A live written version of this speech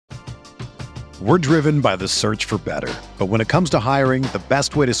We're driven by the search for better. But when it comes to hiring, the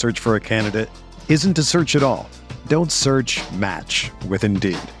best way to search for a candidate isn't to search at all. Don't search, match with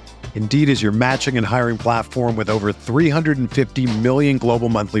Indeed. Indeed is your matching and hiring platform with over 350 million global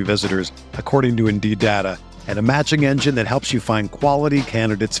monthly visitors, according to Indeed data, and a matching engine that helps you find quality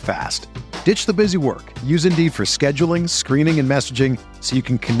candidates fast. Ditch the busy work. Use Indeed for scheduling, screening, and messaging so you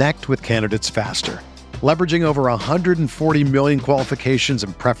can connect with candidates faster. Leveraging over 140 million qualifications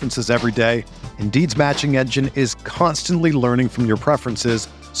and preferences every day, Indeed's matching engine is constantly learning from your preferences,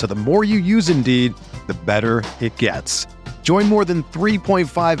 so the more you use Indeed, the better it gets. Join more than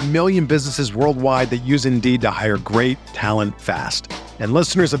 3.5 million businesses worldwide that use Indeed to hire great talent fast. And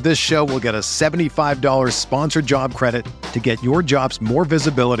listeners of this show will get a $75 sponsored job credit to get your jobs more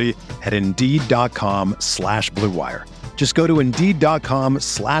visibility at Indeed.com/Blue Wire. Just go to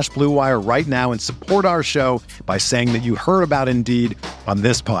Indeed.com/Blue Wire right now and support our show by saying that you heard about Indeed on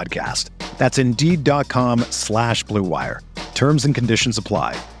this podcast. That's Indeed.com/Blue Wire. Terms and conditions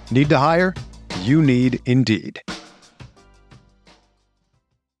apply. Need to hire? You need Indeed.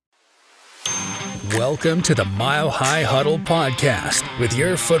 Welcome to the Mile High Huddle podcast with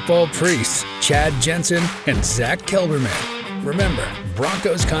your football priests, Chad Jensen and Zach Kelberman. Remember,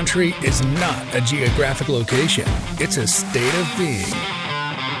 Broncos country is not a geographic location. It's a state of being.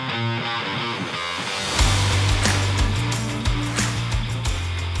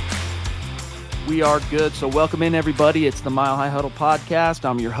 We are good. So welcome in, everybody. It's the Mile High Huddle podcast.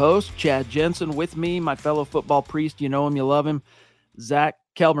 I'm your host, Chad Jensen. With me, my fellow football priest. You know him, you love him, Zach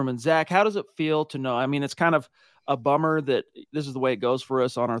Kelberman. Zach, how does it feel to know? I mean, it's kind of a bummer that this is the way it goes for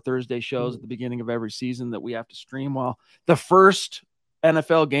us on our Thursday shows at the beginning of every season that we have to stream while the first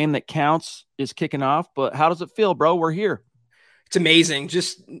NFL game that counts is kicking off. But how does it feel, bro? We're here. It's amazing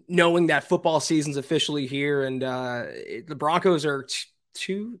just knowing that football season's officially here, and the Broncos are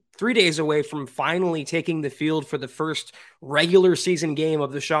 3 days away from finally taking the field for the first regular season game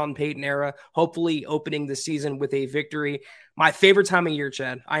of the Sean Payton era, hopefully opening the season with a victory. My favorite time of year,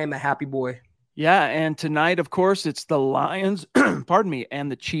 Chad. I am a happy boy. Yeah, and tonight, of course, it's the Lions, pardon me,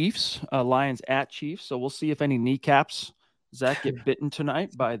 and the Chiefs, Lions at Chiefs. So we'll see if any kneecaps, Zach, get bitten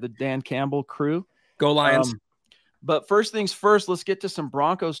tonight by the Dan Campbell crew. Go Lions. But first things first, let's get to some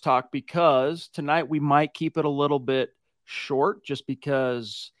Broncos talk, because tonight we might keep it a little bit short just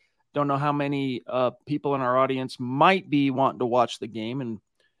because don't know how many people in our audience might be wanting to watch the game and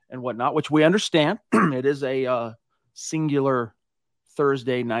whatnot, which we understand. It is a singular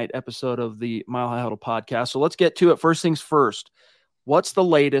Thursday night episode of the Mile High Huddle podcast. So let's get to it. First things first, what's the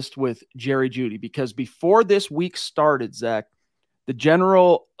latest with Jeudy? Because before this week started, Zach, the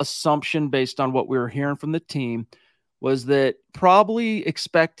general assumption based on what we were hearing from the team was that probably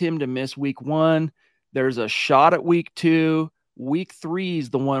expect him to miss week 1. There's a shot at week 2. Week 3 is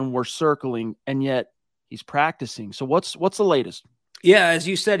the one we're circling, and yet he's practicing. So what's the latest? Yeah, as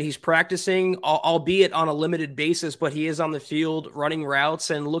you said, he's practicing, albeit on a limited basis, but he is on the field running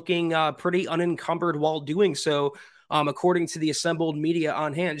routes and looking pretty unencumbered while doing so. According to the assembled media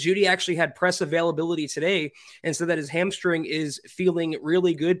on hand. Jeudy actually had press availability today and said that his hamstring is feeling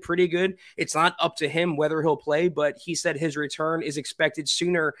really good, pretty good. It's not up to him whether he'll play, but he said his return is expected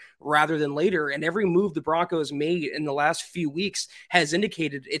sooner rather than later. And every move the Broncos made in the last few weeks has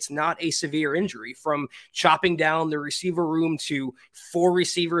indicated it's not a severe injury, from chopping down the receiver room to 4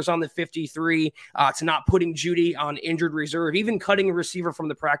 receivers on the 53 to not putting Jeudy on injured reserve, even cutting a receiver from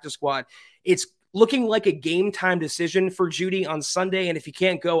the practice squad. It's looking like a game time decision for Jeudy on Sunday. And if he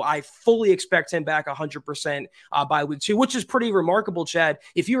can't go, I fully expect him back 100% by week 2, which is pretty remarkable, Chad.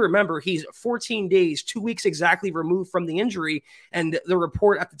 If you remember, he's 14 days, 2 weeks exactly removed from the injury. And the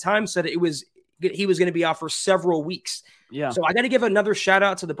report at the time said he was going to be out for several weeks. Yeah. So I got to give another shout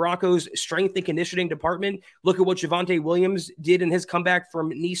out to the Broncos strength and conditioning department. Look at what Javonte Williams did in his comeback from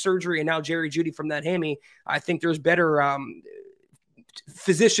knee surgery, and now Jerry Jeudy from that hammy. I think there's better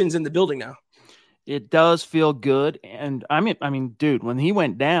physicians in the building now. It does feel good. And I mean, dude, when he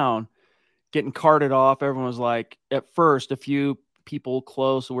went down, getting carted off, everyone was like, at first, a few people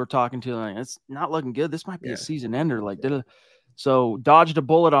close who we're talking to, like, it's not looking good. This might be a season ender. So dodged a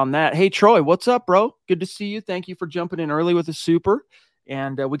bullet on that. Hey, Troy, what's up, bro? Good to see you. Thank you for jumping in early with the super.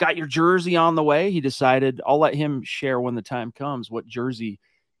 And we got your jersey on the way. He decided, I'll let him share when the time comes what jersey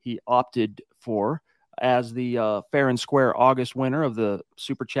he opted for as the fair and square August winner of the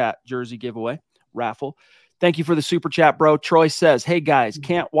Super Chat jersey giveaway raffle. Thank you for the super chat, bro. Troy says, hey guys,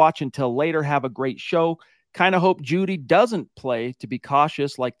 can't watch until later. Have a great show. Kind of hope Jeudy doesn't play to be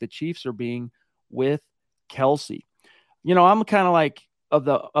cautious like the Chiefs are being with Kelsey. You know, I'm kind of like of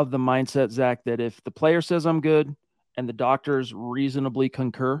the mindset, Zach, that if the player says I'm good and the doctors reasonably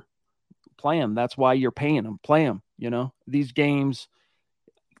concur, play him. That's why you're paying him. Play him. These games,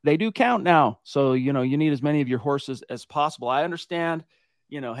 they do count now. So, you need as many of your horses as possible. I understand,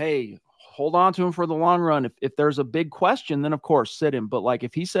 hey, hold on to him for the long run. If there's a big question, then of course sit him. But like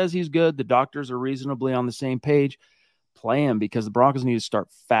if he says he's good, the doctors are reasonably on the same page, play him because the Broncos need to start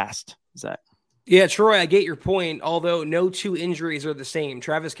fast. Zach. Yeah, Troy, I get your point, although no two injuries are the same.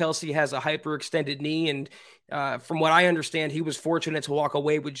 Travis Kelce has a hyperextended knee, and from what I understand, he was fortunate to walk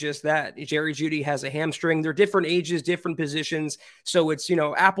away with just that. Jerry Jeudy has a hamstring. They're different ages, different positions, so it's,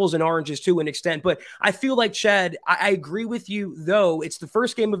 apples and oranges to an extent. But I feel like, Chad, I agree with you, though. It's the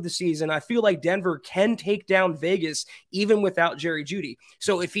first game of the season. I feel like Denver can take down Vegas even without Jerry Jeudy.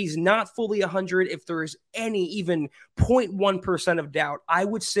 So if he's not fully 100, if there's any even 0.1% of doubt, I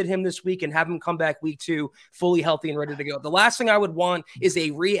would sit him this week and have him come back week 2 fully healthy and ready to go. The last thing I would want is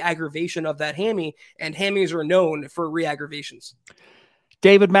a re-aggravation of that hammy, and hammies are known for re-aggravations.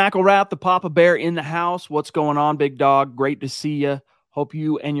 David McElrath, the Papa Bear in the house. What's going on, big dog? Great to see you. Hope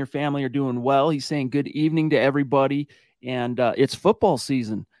you and your family are doing well. He's saying good evening to everybody, and it's football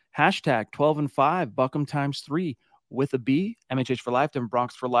season. Hashtag 12-5, Buckham ×3 with a B, MHH for life, Denver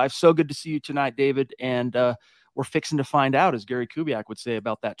Broncos for life. So good to see you tonight, David, and we're fixing to find out, as Gary Kubiak would say,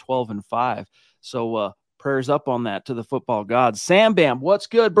 about that 12-5. So prayers up on that to the football gods. Sam Bam, what's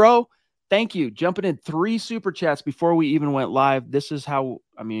good, bro? Thank you. Jumping in 3 super chats before we even went live. This is how,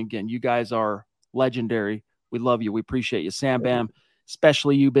 again, you guys are legendary. We love you. We appreciate you. Sam Bam,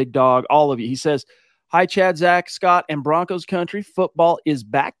 especially you, big dog, all of you. He says, hi, Chad, Zach, Scott, and Broncos country. Football is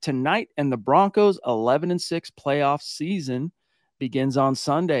back tonight, and the Broncos 11-6 playoff season begins on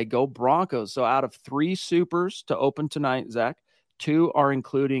Sunday. Go Broncos. So out of 3 supers to open tonight, Zach, 2 are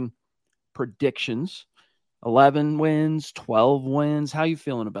including predictions. 11 wins, 12 wins. How you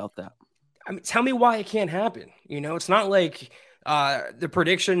feeling about that? Tell me why it can't happen. It's not like the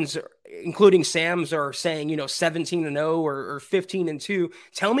predictions, including Sam's, are saying, 17-0 or 15-2.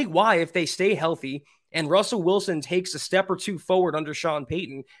 Tell me why, if they stay healthy and Russell Wilson takes a step or 2 forward under Sean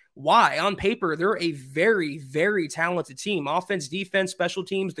Payton, why? On paper, they're a very, very talented team. Offense, defense, special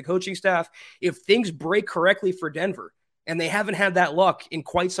teams, the coaching staff. If things break correctly for Denver, and they haven't had that luck in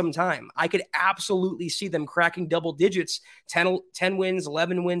quite some time, I could absolutely see them cracking double digits, 10 wins,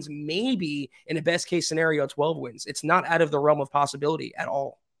 11 wins, maybe in a best case scenario, 12 wins. It's not out of the realm of possibility at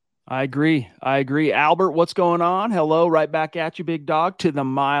all. I agree. Albert, what's going on? Hello, right back at you, big dog, to the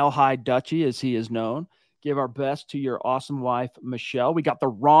Mile High Dutchie, as he is known. Give our best to your awesome wife, Michelle. We got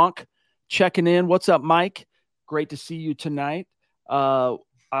the Ronk checking in. What's up, Mike? Great to see you tonight. I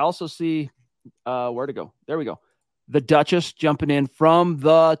also see where to go. There we go. The Duchess jumping in from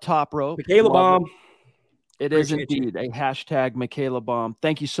the top rope. Michaela Baum. It is indeed a hashtag Michaela Baum.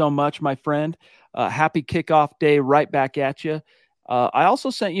 Thank you so much, my friend. Happy kickoff day right back at you. I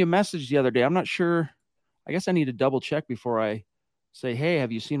also sent you a message the other day. I'm not sure. I guess I need to double check before I say, hey,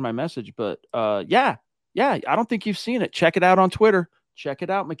 have you seen my message? But yeah, I don't think you've seen it. Check it out on Twitter. Check it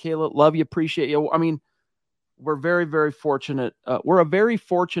out, Michaela. Love you. Appreciate you. We're very, very fortunate. We're a very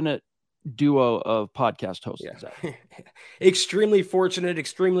fortunate duo of podcast hosts. Yeah. Extremely fortunate,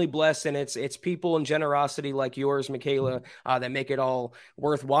 extremely blessed, and it's people and generosity like yours, Michaela, that make it all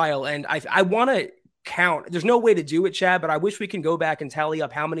worthwhile. And I want to count. There's no way to do it, Chad, but I wish we can go back and tally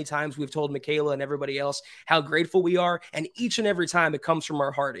up how many times we've told Michaela and everybody else how grateful we are, and each and every time it comes from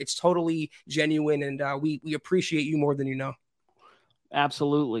our heart. It's totally genuine, and we appreciate you more than you know.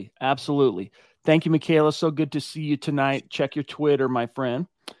 Absolutely. Thank you, Michaela. So good to see you tonight. Check your Twitter, my friend.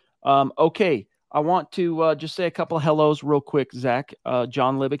 Okay, I want to just say a couple of hellos real quick, Zach.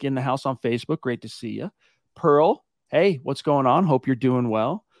 John Libick in the house on Facebook. Great to see you. Pearl, hey, what's going on? Hope you're doing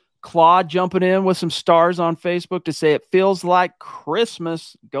well. Claude jumping in with some stars on Facebook to say it feels like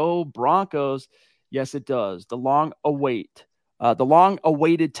Christmas. Go Broncos. Yes, it does. The long awaited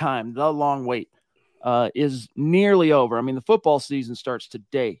time, the long wait is nearly over. The football season starts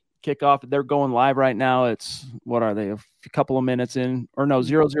today. Kickoff, they're going live right now. It's, what are they, a couple of minutes in, or no,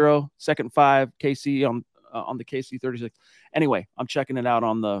 0-0, second 5, KC on the KC 36. Anyway, I'm checking it out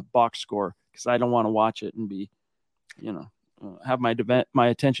on the box score because I don't want to watch it and be, have my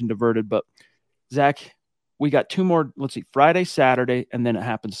attention diverted. But Zach, we got 2 more, Friday, Saturday, and then it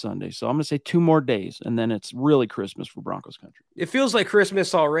happens Sunday. So I'm going to say 2 more days, and then it's really Christmas for Broncos country. It feels like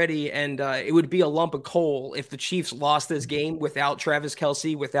Christmas already, and it would be a lump of coal if the Chiefs lost this game without Travis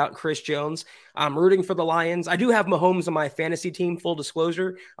Kelce, without Chris Jones. I'm rooting for the Lions. I do have Mahomes on my fantasy team, full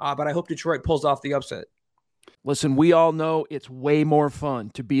disclosure, but I hope Detroit pulls off the upset. Listen, we all know it's way more fun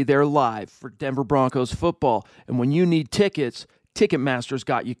to be there live for Denver Broncos football, and when you need tickets, Ticketmaster's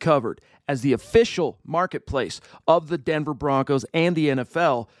got you covered. As the official marketplace of the Denver Broncos and the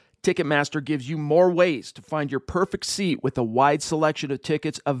NFL, Ticketmaster gives you more ways to find your perfect seat with a wide selection of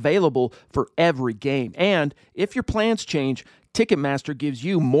tickets available for every game. And if your plans change, Ticketmaster gives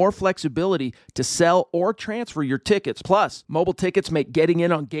you more flexibility to sell or transfer your tickets. Plus, mobile tickets make getting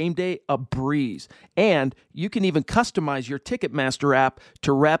in on game day a breeze. And you can even customize your Ticketmaster app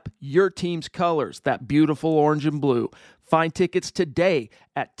to rep your team's colors, that beautiful orange and blue. Find tickets today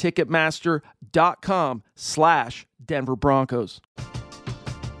at Ticketmaster.com/Denver Broncos.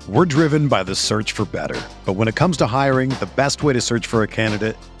 We're driven by the search for better. But when it comes to hiring, the best way to search for a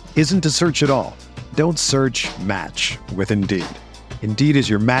candidate isn't to search at all. Don't search, match with Indeed. Indeed is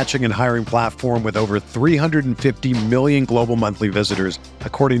your matching and hiring platform with over 350 million global monthly visitors,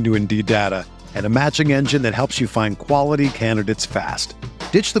 according to Indeed data, and a matching engine that helps you find quality candidates fast.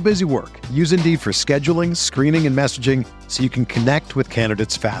 Ditch the busy work. Use Indeed for scheduling, screening, and messaging so you can connect with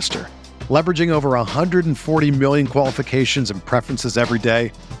candidates faster. Leveraging over 140 million qualifications and preferences every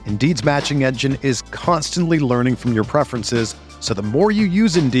day, Indeed's matching engine is constantly learning from your preferences, so the more you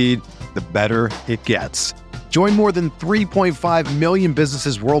use Indeed, the better it gets. Join more than 3.5 million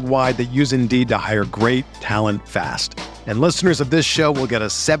businesses worldwide that use Indeed to hire great talent fast. And listeners of this show will get a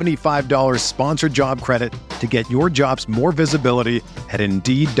 $75 sponsored job credit to get your jobs more visibility at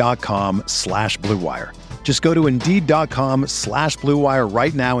Indeed.com/Blue Wire. Just go to Indeed.com/Blue Wire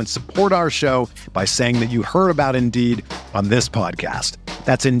right now and support our show by saying that you heard about Indeed on this podcast.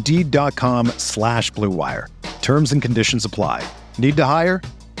 That's Indeed.com/Blue Wire. Terms and conditions apply. Need to hire?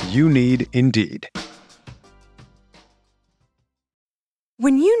 You need Indeed.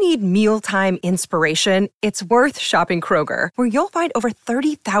 When you need mealtime inspiration, it's worth shopping Kroger, where you'll find over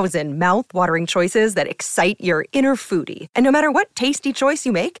 30,000 mouth-watering choices that excite your inner foodie. And no matter what tasty choice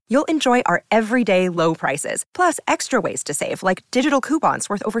you make, you'll enjoy our everyday low prices, plus extra ways to save, like digital coupons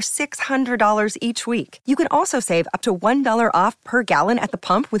worth over $600 each week. You can also save up to $1 off per gallon at the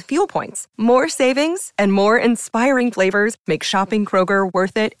pump with fuel points. More savings and more inspiring flavors make shopping Kroger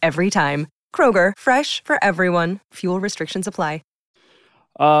worth it every time. Kroger, fresh for everyone. Fuel restrictions apply.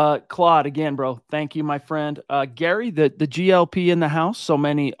 Claude, again, bro, thank you, my friend. Gary, the GLP in the house. So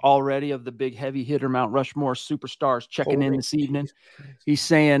many already of the big heavy hitter Mount Rushmore superstars checking in this evening. He's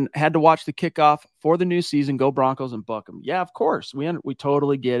saying, had to watch the kickoff for the new season. Go Broncos and buck them. Yeah, of course. We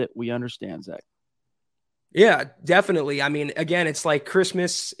totally get it. We understand, Zach. Yeah, definitely. I mean, again, it's like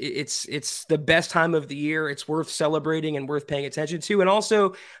Christmas. It's the best time of the year. It's worth celebrating and worth paying attention to. And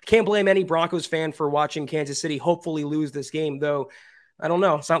also, I can't blame any Broncos fan for watching Kansas City hopefully lose this game, though. I don't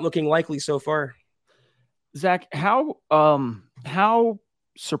know. It's not looking likely so far. Zach, how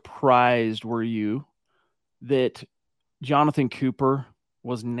surprised were you that Jonathan Cooper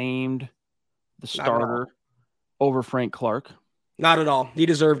was named the starter over Frank Clark? Not at all. He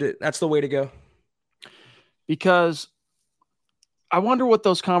deserved it. That's the way to go. Because I wonder what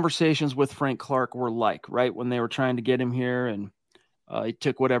those conversations with Frank Clark were like, right? When they were trying to get him here, and it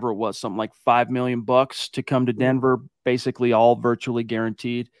took whatever it was, something like $5 million to come to Denver, basically all virtually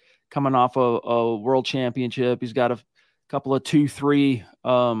guaranteed. Coming off a world championship, he's got a couple of 2-3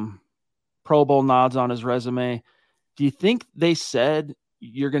 Pro Bowl nods on his resume. Do you think they said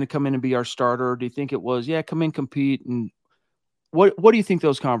you're going to come in and be our starter? Or do you think it was, yeah, come in, compete? And what do you think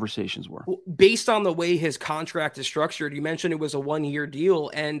those conversations were? Based on the way his contract is structured, you mentioned it was a 1-year deal,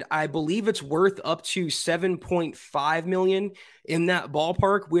 and I believe it's worth up to $7.5 million in that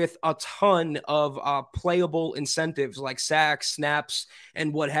ballpark, with a ton of playable incentives like sacks, snaps,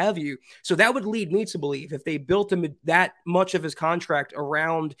 and what have you. So that would lead me to believe, if they built him that much of his contract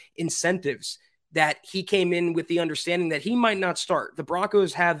around incentives, that he came in with the understanding that he might not start. The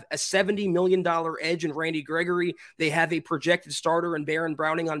Broncos have a $70 million edge in Randy Gregory. They have a projected starter in Baron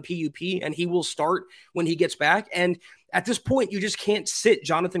Browning on PUP, and he will start when he gets back. And at this point, you just can't sit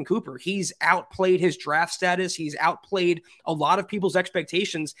Jonathan Cooper. He's outplayed his draft status. He's outplayed a lot of people's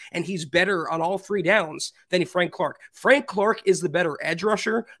expectations, and he's better on all 3 downs than Frank Clark. Frank Clark is the better edge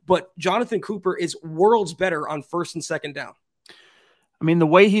rusher, but Jonathan Cooper is worlds better on 1st and 2nd down. I mean, the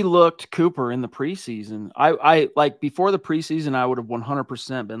way he looked, Cooper, in the preseason, I like before the preseason, I would have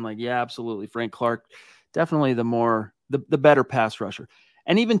 100% been like, yeah, absolutely. Frank Clark, definitely the better pass rusher.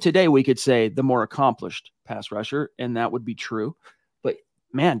 And even today we could say the more accomplished pass rusher, and that would be true. But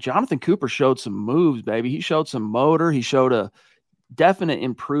man, Jonathan Cooper showed some moves, baby. He showed some motor. He showed a definite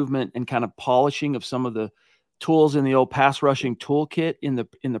improvement and kind of polishing of some of the tools in the old pass rushing toolkit in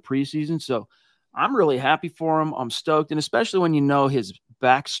the preseason. So I'm really happy for him. I'm stoked. And especially when you know his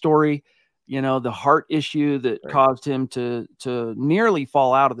backstory, you know, the heart issue that caused him to nearly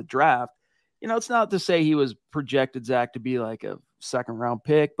fall out of the draft. You know, it's not to say he was projected, Zach, to be like a 2nd round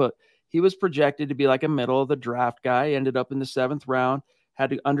pick, but he was projected to be like a middle of the draft guy. Ended up in the 7th round, had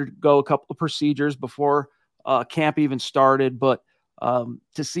to undergo a couple of procedures before camp even started. But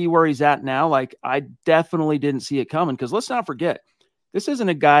to see where he's at now, like, I definitely didn't see it coming, because let's not forget, this isn't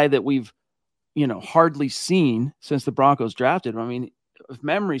a guy that we've, hardly seen since the Broncos drafted him. I mean, if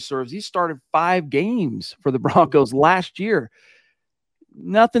memory serves, he started 5 games for the Broncos last year.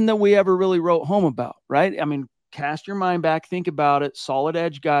 Nothing that we ever really wrote home about, right? I mean, cast your mind back, think about it. Solid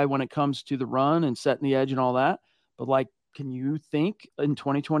edge guy when it comes to the run and setting the edge and all that. But, like, can you think in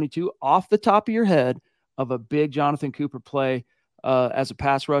 2022 off the top of your head of a big Jonathan Cooper play as a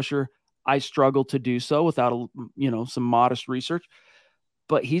pass rusher? I struggle to do so without some modest research,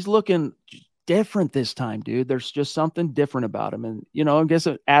 but he's looking different this time, dude. There's just something different about him. And, I guess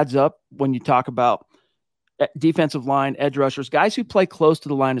it adds up when you talk about defensive line, edge rushers, guys who play close to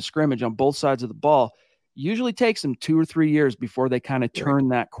the line of scrimmage on both sides of the ball. Usually takes them 2 or 3 years before they kind of turn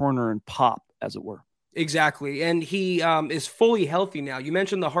that corner and pop, as it were. Exactly. And he is fully healthy now. You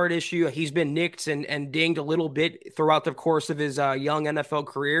mentioned the heart issue. He's been nicked and dinged a little bit throughout the course of his young NFL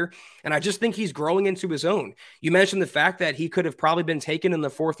career. And I just think he's growing into his own. You mentioned the fact that he could have probably been taken in the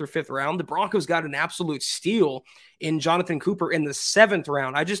 4th or 5th round. The Broncos got an absolute steal in Jonathan Cooper in the 7th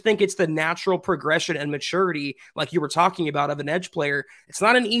round. I just think it's the natural progression and maturity, like you were talking about, of an edge player. It's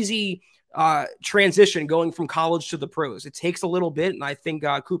not an easy transition going from college to the pros. It takes a little bit. And I think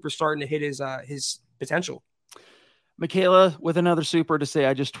Cooper's starting to hit his potential. Michaela with another super to say,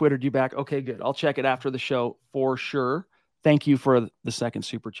 I just Twittered you back. Okay, good. I'll check it after the show for sure. Thank you for the second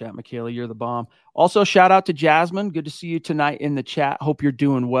super chat, Michaela. You're the bomb. Also, shout out to Jasmine. Good to see you tonight in the chat. Hope you're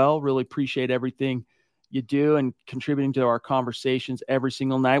doing well. Really appreciate everything you do and contributing to our conversations every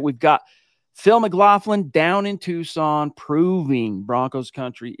single night. We've got Phil McLaughlin down in Tucson, proving Broncos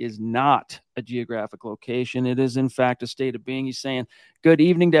country is not a geographic location. It is, in fact, a state of being. He's saying, good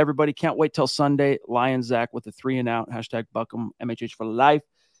evening to everybody. Can't wait till Sunday. Lion Zach with a 3 and out. Hashtag Buckham MHH for life.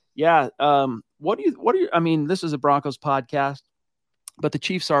 Yeah. What do you, I mean, this is a Broncos podcast, but the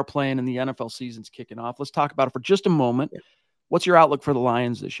Chiefs are playing and the NFL season's kicking off. Let's talk about it for just a moment. What's your outlook for the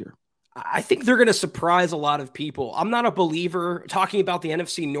Lions this year? I think they're going to surprise a lot of people. I'm not a believer, talking about the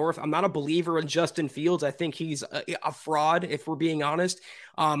NFC North, I'm not a believer in Justin Fields. I think he's a fraud, if we're being honest.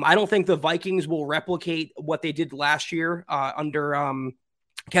 I don't think the Vikings will replicate what they did last year under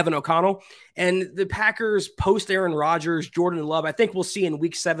Kevin O'Connell. And the Packers, post Aaron Rodgers, Jordan Love, I think we'll see in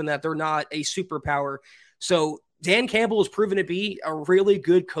week 7 that they're not a superpower. So Dan Campbell has proven to be a really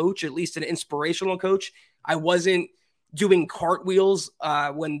good coach, at least an inspirational coach. I wasn't doing cartwheels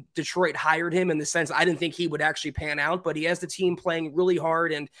when Detroit hired him, in the sense I didn't think he would actually pan out, but he has the team playing really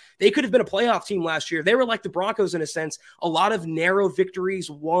hard, and they could have been a playoff team last year. They were like the Broncos in a sense, a lot of narrow victories,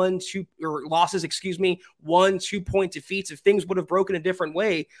 1-2 point defeats. If things would have broken a different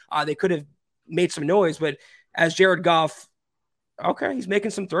way, they could have made some noise. But as Jared Goff, okay, he's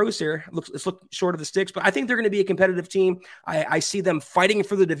making some throws here. Let's look short of the sticks, but I think they're going to be a competitive team. I see them fighting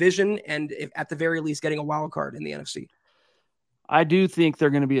for the division, and at the very least getting a wild card in the NFC. I do think they're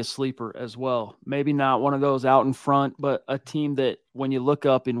going to be a sleeper as well. Maybe not one of those out in front, but a team that when you look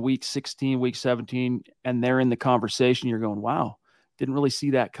up in week 16, week 17, and they're in the conversation, you're going, wow, didn't really see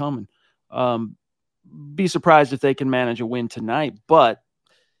that coming. Be surprised if they can manage a win tonight, but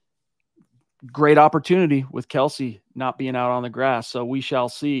great opportunity with Kelsey not being out on the grass. So we shall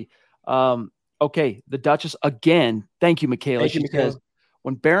see. Okay. The Duchess again. Thank you, Michaela. Thank you, Michaela. Says,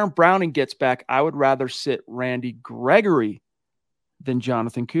 when Baron Browning gets back, I would rather sit Randy Gregory than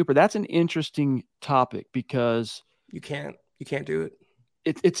Jonathan Cooper. That's an interesting topic because you can't do it.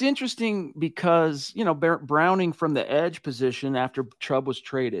 It's interesting because, Browning from the edge position after Chubb was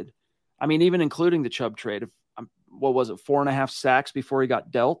traded. I mean, even including the Chubb trade, what was it? 4.5 sacks before he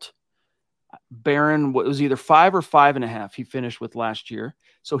got dealt. Barron was either 5 or 5.5 he finished with last year.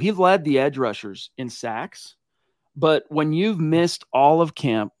 So he led the edge rushers in sacks. But when you've missed all of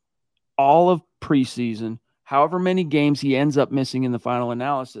camp, all of preseason, however many games he ends up missing in the final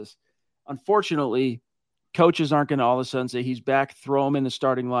analysis, unfortunately, coaches aren't going to all of a sudden say he's back, throw him in the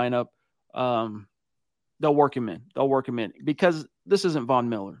starting lineup. They'll work him in because this isn't Von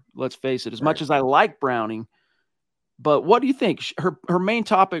Miller. Let's face it. As much as I like Browning, but what do you think? Her main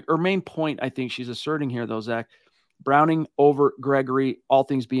topic or main point, I think she's asserting here, though, Zach, Browning over Gregory, all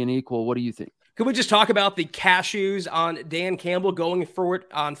things being equal. What do you think? Could we just talk about the cashews on Dan Campbell going for it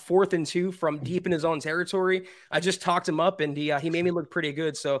on 4th and 2 from deep in his own territory? I just talked him up, and he made me look pretty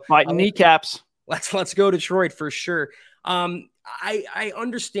good. So kneecaps. Let's go Detroit for sure. I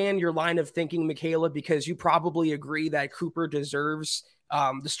understand your line of thinking, Michaela, because you probably agree that Cooper deserves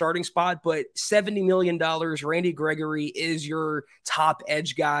the starting spot, but $70 million, Randy Gregory is your top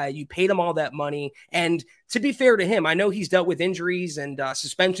edge guy. You paid him all that money. And to be fair to him, I know he's dealt with injuries and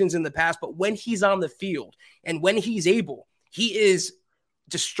suspensions in the past, but when he's on the field and when he's able, he is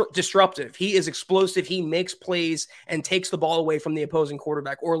disruptive. He is explosive. He makes plays and takes the ball away from the opposing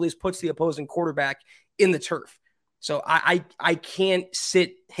quarterback, or at least puts the opposing quarterback in the turf. So I can't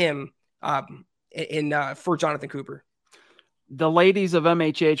sit him for Jonathan Cooper. The ladies of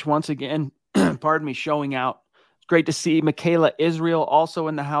MHH once again, pardon me, showing out. It's great to see Michaela Israel also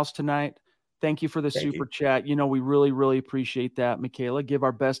in the house tonight. Thank you for the super chat. You know, we really, really appreciate that, Michaela. Give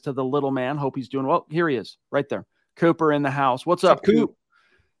our best to the little man. Hope he's doing well. Here he is, right there. Cooper in the house. What's up, Coop?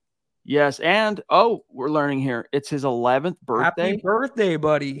 Yes, and we're learning here. It's his 11th birthday. Happy birthday,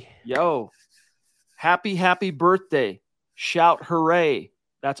 buddy. Yo, happy birthday. Shout hooray.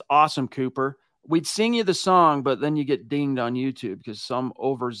 That's awesome, Cooper. We'd sing you the song, but then you get dinged on YouTube because some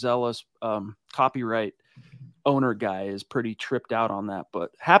overzealous copyright owner guy is pretty tripped out on that. But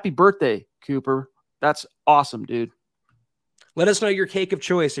happy birthday, Cooper. That's awesome, dude. Let us know your cake of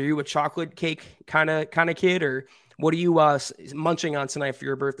choice. Are you a chocolate cake kind of kid, or what are you munching on tonight for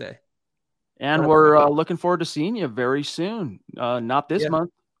your birthday? And we're looking forward to seeing you very soon. Not this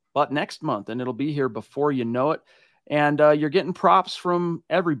month, but next month. And it'll be here before you know it. And you're getting props from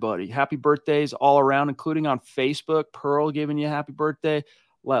everybody. Happy birthdays all around, including on Facebook. Pearl giving you a happy birthday.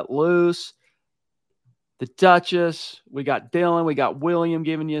 Let Loose. The Duchess. We got Dylan. We got William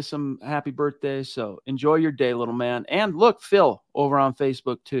giving you some happy birthdays. So enjoy your day, little man. And look, Phil over on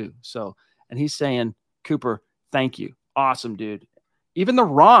Facebook too. So, and he's saying, Cooper, thank you. Awesome, dude. Even the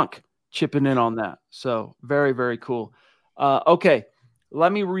Ronk chipping in on that. So very, very cool. Okay.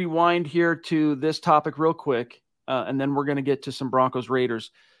 Let me rewind here to this topic real quick. And then we're going to get to some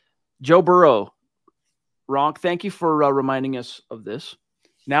Broncos-Raiders. Joe Burrow. Ronk, thank you for reminding us of this.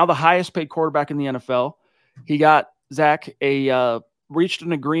 Now the highest paid quarterback in the NFL. He got, Zach, reached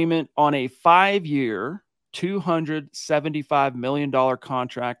an agreement on a 5-year, $275 million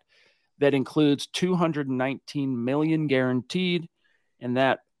contract that includes $219 million guaranteed. And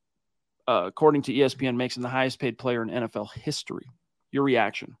that, according to ESPN, makes him the highest paid player in NFL history. Your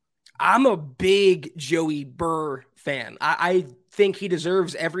reaction? I'm a big Joey Burr fan. I think he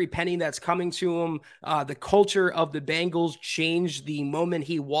deserves every penny that's coming to him. The culture of the Bengals changed the moment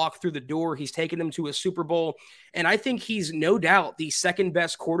he walked through the door. He's taken them to a Super Bowl. And I think he's no doubt the second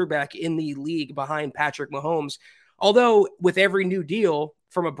best quarterback in the league behind Patrick Mahomes. Although with every new deal,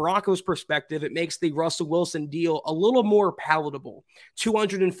 from a Broncos perspective, it makes the Russell Wilson deal a little more palatable.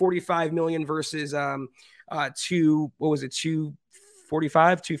 $245 million versus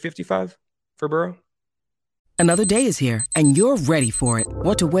 $255 for Burrow. Another day is here, and you're ready for it.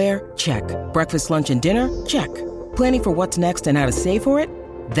 What to wear? Check. Breakfast, lunch, and dinner? Check. Planning for what's next and how to save for it?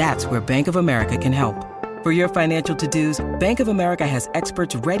 That's where Bank of America can help. For your financial to-dos, Bank of America has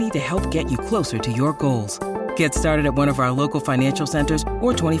experts ready to help get you closer to your goals. Get started at one of our local financial centers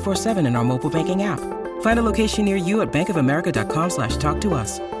or 24/7 in our mobile banking app. Find a location near you at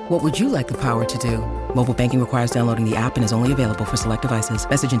bankofamerica.com/talktous. What would you like the power to do? Mobile banking requires downloading the app and is only available for select devices.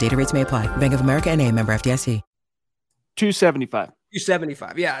 Message and data rates may apply. Bank of America N.A., member FDIC.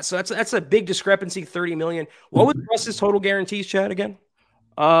 $275. Yeah. So that's a big discrepancy. $30 million. What was Russ's total guarantees, Chad, again?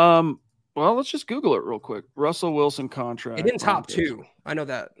 Well, let's just Google it real quick. Russell Wilson contract. It didn't top 2. I know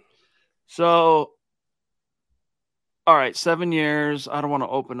that. So, all right, 7 years. I don't want to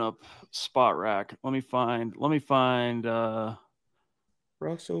open up Spot Rack. Let me find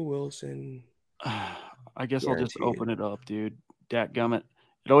Russell Wilson. I guess I'll just open it up, dude. Dadgummit.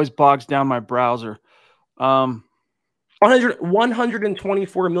 It always bogs down my browser.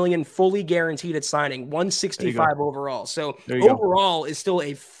 124 million fully guaranteed at signing, 165 overall. So overall is still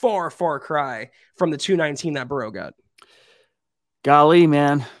a far cry from the 219 that Burrow got. Golly,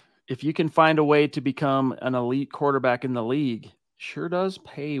 man. If you can find a way to become an elite quarterback in the league, sure does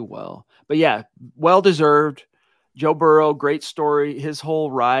pay well. But yeah, well-deserved. Joe Burrow, great story. His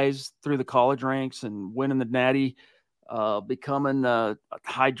whole rise through the college ranks and winning the Natty, becoming a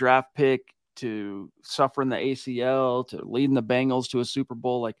high draft pick, to suffering the ACL, to leading the Bengals to a Super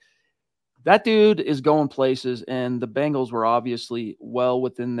Bowl. Like, that dude is going places, and the Bengals were obviously well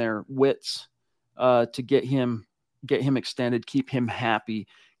within their wits to get him extended, keep him happy,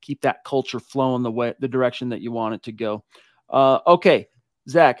 keep that culture flowing the direction that you want it to go. Okay,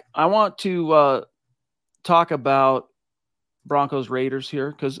 Zach, I want to talk about Broncos-Raiders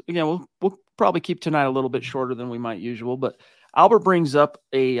here, because again, we'll probably keep tonight a little bit shorter than we might usual. But Albert brings up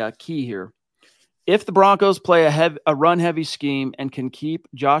a key here. If the Broncos play a run-heavy scheme and can keep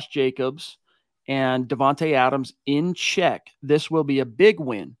Josh Jacobs and Davante Adams in check, this will be a big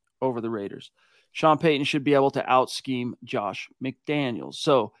win over the Raiders. Sean Payton should be able to out-scheme Josh McDaniels.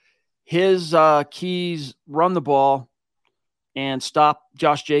 So his keys: run the ball and stop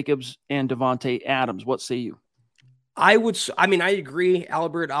Josh Jacobs and Davante Adams. What say you? I agree,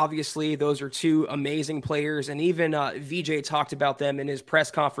 Albert. Obviously, those are two amazing players. And even VJ talked about them in his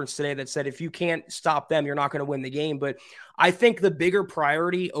press conference today that said, if you can't stop them, you're not going to win the game. But I think the bigger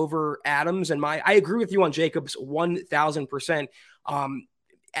priority over Adams I agree with you on Jacobs 1,000%.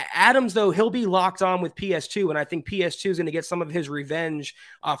 Adams, though, he'll be locked on with PS2, and I think PS2 is going to get some of his revenge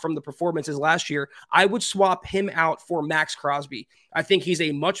from the performances last year. I would swap him out for Max Crosby. I think he's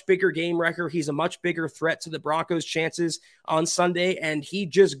a much bigger game wrecker. He's a much bigger threat to the Broncos' chances on Sunday, and he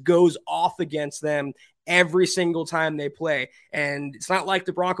just goes off against them every single time they play. And it's not like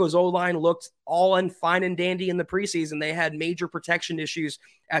the Broncos O-line looked all fine and dandy in the preseason. They had major protection issues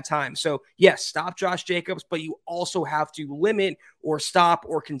at times. So yes, stop Josh Jacobs, but you also have to limit or stop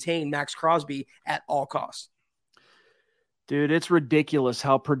or contain Max Crosby at all costs. Dude, it's ridiculous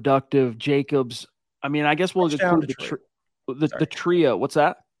how productive Jacobs. I mean, I guess we'll include the trio. What's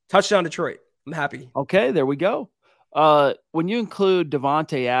that? Touchdown Detroit. I'm happy. Okay, there we go. When you include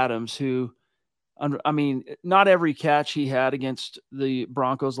Davante Adams, who, I mean, not every catch he had against the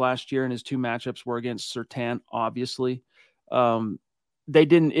Broncos last year in his two matchups were against Surtain, obviously.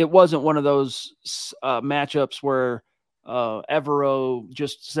 It wasn't one of those matchups where Evero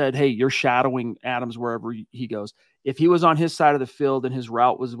just said, hey, you're shadowing Adams wherever he goes. If he was on his side of the field and his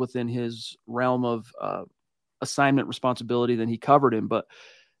route was within his realm of assignment responsibility, then he covered him. But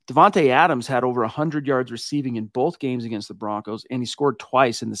Davante Adams had over 100 yards receiving in both games against the Broncos, and he scored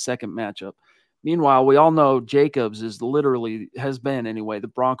twice in the second matchup. Meanwhile, we all know Jacobs has been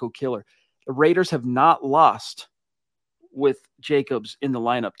the Bronco killer. The Raiders have not lost with Jacobs in the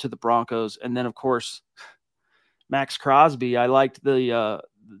lineup to the Broncos. And then, of course, Max Crosby. I liked the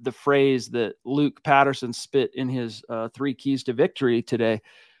phrase that Luke Patterson spit in his 3 keys to victory today.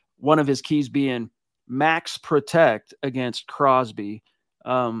 One of his keys being max protect against Crosby,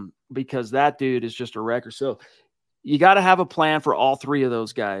 because that dude is just a wrecker. So you got to have a plan for all 3 of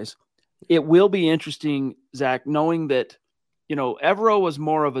those guys. It will be interesting, Zach, knowing that, Evero was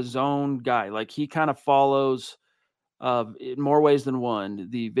more of a zone guy. Like, he kind of follows in more ways than one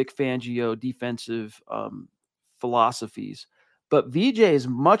the Vic Fangio defensive philosophies. But VJ is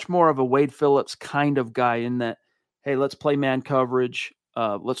much more of a Wade Phillips kind of guy in that, hey, let's play man coverage.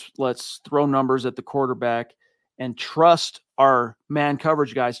 Let's throw numbers at the quarterback and trust our man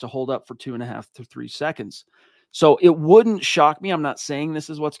coverage guys to hold up for 2.5 to 3 seconds. So it wouldn't shock me. I'm not saying this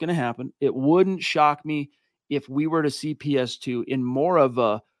is what's going to happen. It wouldn't shock me if we were to see PS2 in more of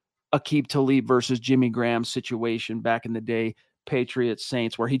a Aqib Talib versus Jimmy Graham situation back in the day, Patriots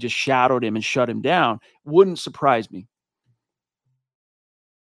Saints, where he just shadowed him and shut him down. Wouldn't surprise me.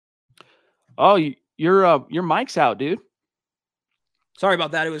 Oh, your mic's out, dude. Sorry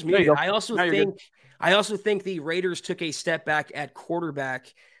about that. It was muted. I also think the Raiders took a step back at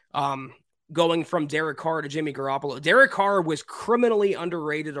quarterback, going from Derek Carr to Jimmy Garoppolo. Derek Carr was criminally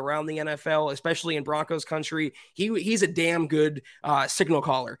underrated around the NFL, especially in Broncos country. He's a damn good signal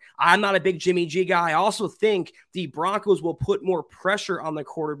caller. I'm not a big Jimmy G guy. I also think the Broncos will put more pressure on the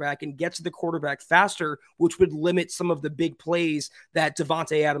quarterback and get to the quarterback faster, which would limit some of the big plays that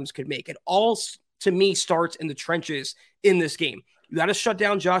Davante Adams could make. It all, to me, starts in the trenches in this game. You got to shut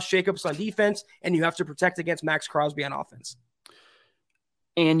down Josh Jacobs on defense, and you have to protect against Max Crosby on offense.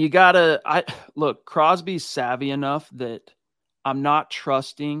 And you gotta, Crosby's savvy enough that I'm not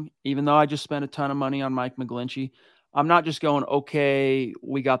trusting, even though I just spent a ton of money on Mike McGlinchey, I'm not just going, okay,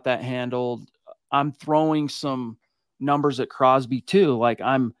 we got that handled. I'm throwing some numbers at Crosby too. Like,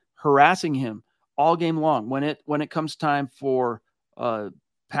 I'm harassing him all game long. When it comes time for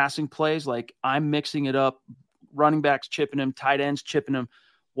passing plays, like, I'm mixing it up, running backs chipping him, tight ends chipping him,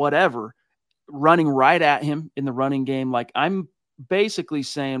 whatever, running right at him in the running game. Like, I'm basically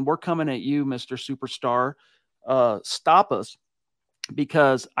saying, we're coming at you, Mr. Superstar. Stop us.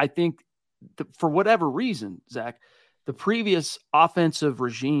 Because I think for whatever reason, Zach, the previous offensive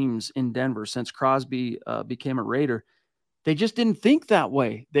regimes in Denver since Crosby became a Raider, they just didn't think that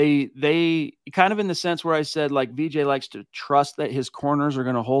way. They kind of, in the sense where I said, like, VJ likes to trust that his corners are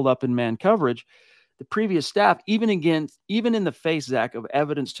going to hold up in man coverage. The previous staff, even in the face, Zach, of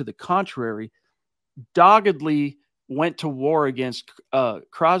evidence to the contrary, doggedly went to war against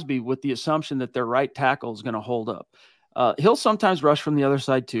Crosby with the assumption that their right tackle is going to hold up. He'll sometimes rush from the other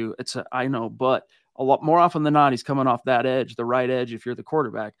side too. I know, but a lot more often than not, he's coming off that edge, the right edge, if you're the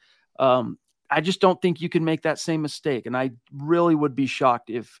quarterback. I just don't think you can make that same mistake. And I really would be shocked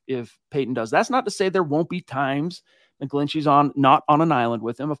if Peyton does. That's not to say there won't be times McGlinchey's not on an island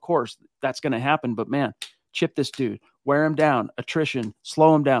with him. Of course, that's going to happen. But, man, chip this dude. Wear him down. Attrition.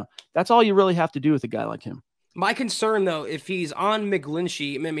 Slow him down. That's all you really have to do with a guy like him. My concern, though, if he's on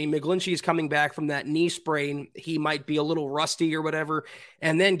McGlinchey, I mean, McGlinchey's coming back from that knee sprain. He might be a little rusty or whatever.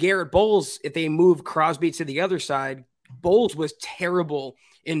 And then Garrett Bowles, if they move Crosby to the other side, Bowles was terrible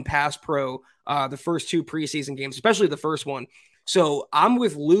in pass pro the first 2 preseason games, especially the first one. So I'm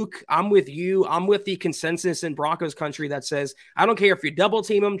with Luke. I'm with you. I'm with the consensus in Broncos country that says, I don't care if you double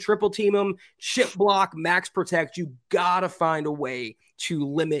team him, triple team him, chip block, max protect. You got to find a way to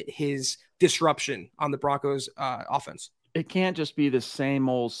limit his disruption on the Broncos offense. It can't just be the same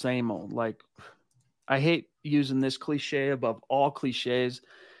old, same old. Like, I hate using this cliche above all cliches,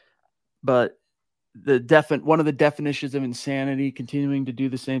 but one of the definitions of insanity, continuing to do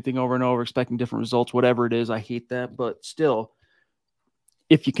the same thing over and over, expecting different results, whatever it is. I hate that. But still,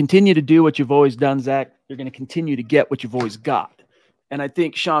 if you continue to do what you've always done, Zach, you're going to continue to get what you've always got. And I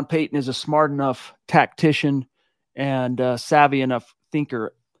think Sean Payton is a smart enough tactician and savvy enough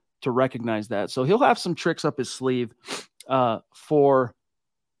thinker to recognize that. So he'll have some tricks up his sleeve for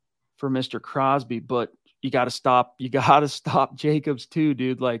Mr. Crosby, but you got to stop Jacobs too,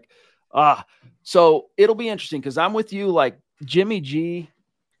 dude. Like, so it'll be interesting because I'm with you. Like, Jimmy G,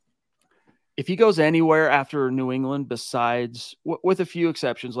 if he goes anywhere after New England, besides with a few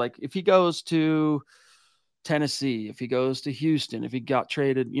exceptions, like if he goes to Tennessee, if he goes to Houston, if he got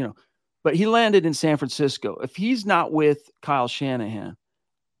traded, but he landed in San Francisco. If he's not with Kyle Shanahan,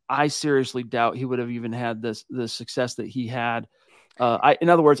 I seriously doubt he would have even had the success that he had. In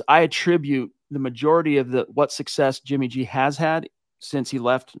other words, I attribute the majority of what success Jimmy G has had since he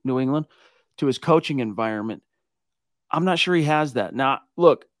left New England to his coaching environment. I'm not sure he has that. Now,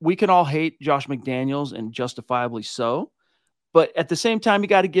 look, we can all hate Josh McDaniels, and justifiably so, but at the same time, you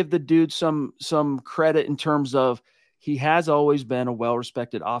got to give the dude some credit in terms of he has always been a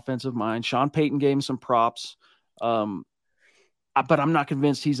well-respected offensive mind. Sean Payton gave him some props. But I'm not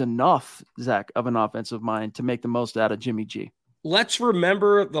convinced he's enough, Zach, of an offensive mind to make the most out of Jimmy G. Let's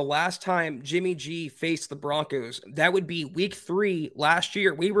remember the last time Jimmy G faced the Broncos. That would be week 3 last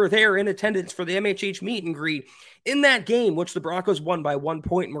year. We were there in attendance for the MHH meet and greet. In that game, which the Broncos won by 1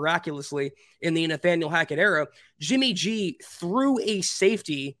 point miraculously in the Nathaniel Hackett era, Jimmy G threw a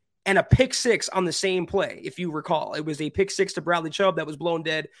safety and a pick 6 on the same play. If you recall, it was a pick 6 to Bradley Chubb that was blown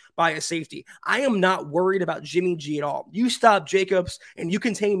dead by a safety. I am not worried about Jimmy G at all. You stop Jacobs and you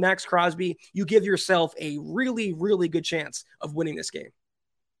contain Max Crosby, you give yourself a really, really good chance of winning this game.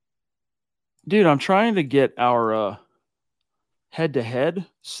 Dude, I'm trying to get our head-to-head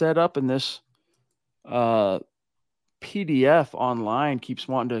set up, and this PDF online keeps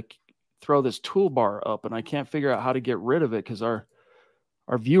wanting to throw this toolbar up, and I can't figure out how to get rid of it because our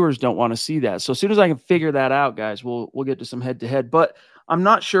viewers don't want to see that. So as soon as I can figure that out, guys, we'll get to some head-to-head. But I'm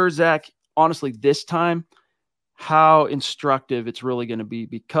not sure, Zach, honestly, this time, how instructive it's really going to be,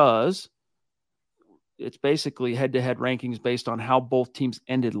 because it's basically head-to-head rankings based on how both teams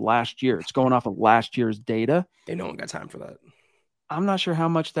ended last year. It's going off of last year's data. Hey, no one got time for that. I'm not sure how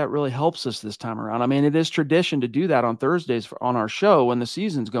much that really helps us this time around. I mean, it is tradition to do that on Thursdays on our show when the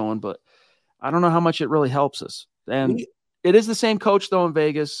season's going, but I don't know how much it really helps us. And it is the same coach, though, in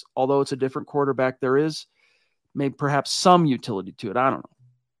Vegas, although it's a different quarterback. There is maybe perhaps some utility to it. I don't know.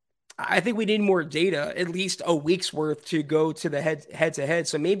 I think we need more data, at least a week's worth, to go to the head-to-head.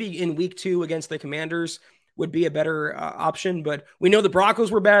 So maybe in week 2 against the Commanders would be a better option. But we know the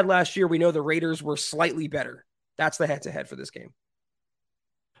Broncos were bad last year. We know the Raiders were slightly better. That's the head-to-head for this game.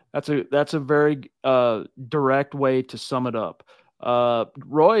 That's a very direct way to sum it up.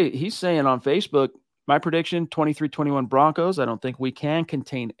 Roy, he's saying on Facebook, my prediction, 23-21 Broncos. I don't think we can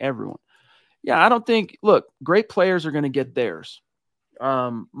contain everyone. Yeah, I don't think – look, great players are going to get theirs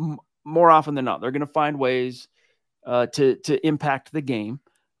more often than not. They're going to find ways to impact the game.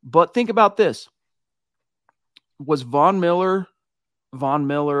 But think about this. Was Von Miller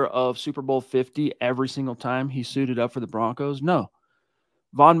of Super Bowl 50 every single time he suited up for the Broncos? No.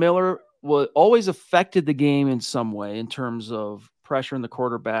 Von Miller always affected the game in some way in terms of pressuring the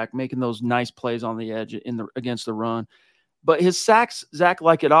quarterback, making those nice plays on the edge against the run. But his sacks, Zach,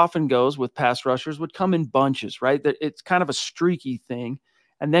 like it often goes with pass rushers, would come in bunches, right? It's kind of a streaky thing.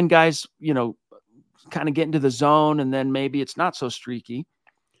 And then guys, kind of get into the zone, and then maybe it's not so streaky.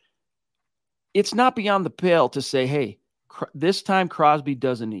 It's not beyond the pale to say, hey, this time Crosby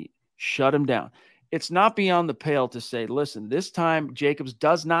doesn't eat. Shut him down. It's not beyond the pale to say, listen, this time Jacobs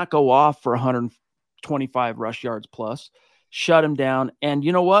does not go off for 125 rush yards plus. Shut him down. And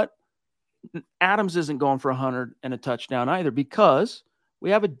you know what? Adams isn't going for 100 and a touchdown either, because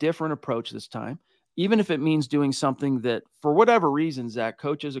we have a different approach this time. Even if it means doing something that, for whatever reason, Zach,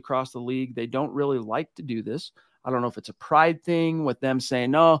 coaches across the league, they don't really like to do this. I don't know if it's a pride thing with them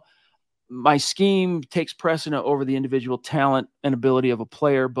saying, no, my scheme takes precedent over the individual talent and ability of a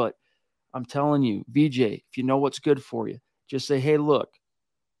player. But I'm telling you, VJ, if you know what's good for you, just say, hey, look,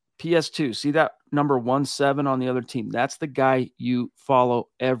 PS2, see that number 17 on the other team? That's the guy you follow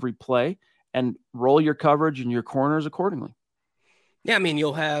every play, and roll your coverage and your corners accordingly. Yeah, I mean,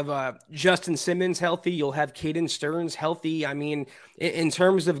 you'll have Justin Simmons healthy. You'll have Caden Stearns healthy. I mean, in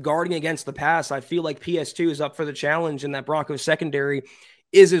terms of guarding against the pass, I feel like PS2 is up for the challenge, and that Broncos secondary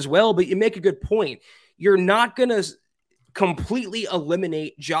is as well. But you make a good point. You're not going to completely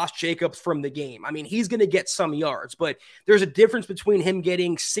eliminate Josh Jacobs from the game. I mean, he's going to get some yards, but there's a difference between him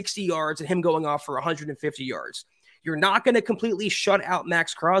getting 60 yards and him going off for 150 yards. You're not going to completely shut out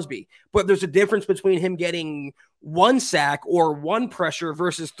Max Crosby, but there's a difference between him getting 1 sack or 1 pressure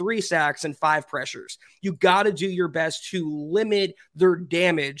versus 3 sacks and 5 pressures. You got to do your best to limit their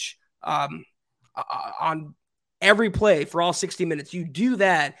damage on every play for all 60 minutes. You do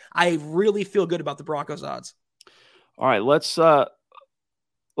that, I really feel good about the Broncos odds. All right, let's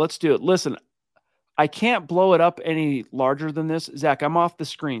do it. Listen, I can't blow it up any larger than this. Zach, I'm off the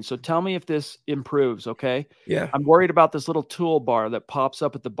screen, so tell me if this improves, okay? Yeah. I'm worried about this little toolbar that pops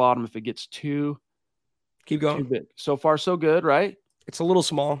up at the bottom if it gets too big. So far, so good, right? It's a little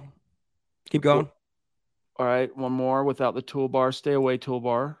small. Keep going. All right, one more without the toolbar. Stay away,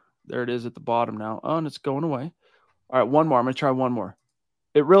 toolbar. There it is at the bottom now. Oh, and it's going away. All right, one more. I'm going to try one more.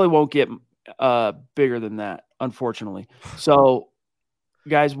 It really won't get bigger than that, unfortunately. So,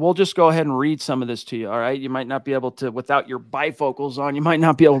 guys, we'll just go ahead and read some of this to you, all right? You might not be able to, without your bifocals on, you might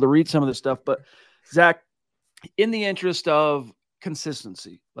not be able to read some of this stuff. But, Zach, in the interest of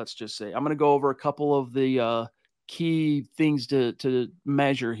consistency, let's just say, I'm going to go over a couple of the key things to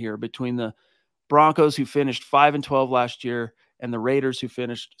measure here between the Broncos, who finished 5-12 last year, and the Raiders, who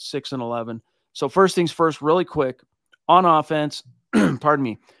finished 6-11. So first things first, really quick, on offense, pardon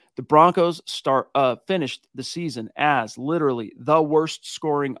me, the Broncos finished the season as literally the worst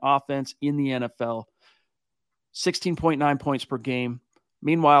scoring offense in the NFL, 16.9 points per game.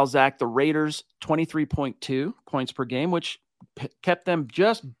 Meanwhile, Zach, the Raiders, 23.2 points per game, which kept them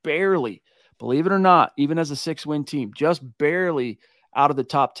just barely, believe it or not, even as a 6-win team, just barely out of the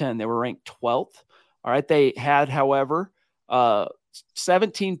top 10. They were ranked 12th. All right. They had, however,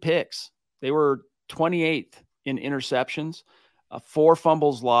 17 picks. They were 28th in interceptions, 4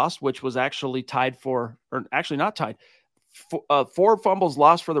 fumbles lost, which was actually tied for, or actually not tied. 4 fumbles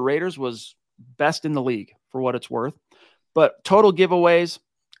lost for the Raiders was best in the league for what it's worth. But total giveaways,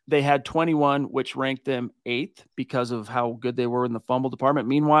 they had 21, which ranked them 8th because of how good they were in the fumble department.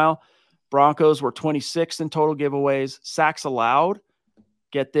 Meanwhile, Broncos were 26th in total giveaways. Sacks allowed,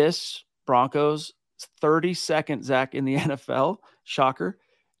 get this, Broncos 32nd, Zach, in the NFL. Shocker.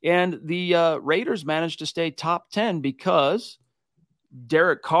 And the Raiders managed to stay top 10 because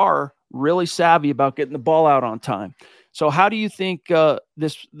Derek Carr really savvy about getting the ball out on time. So how do you think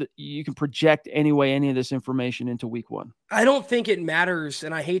you can project any of this information into week 1? I don't think it matters,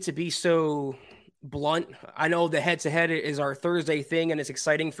 and I hate to be so blunt. I know the head-to-head is our Thursday thing, and it's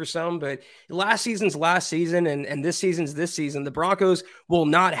exciting for some, but last season's last season, and this season's this season. The Broncos will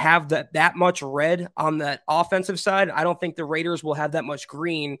not have that much red on that offensive side. I don't think the Raiders will have that much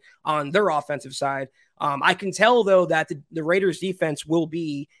green on their offensive side. I can tell, though, that the Raiders' defense will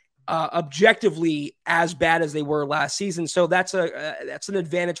be objectively as bad as they were last season. So that's an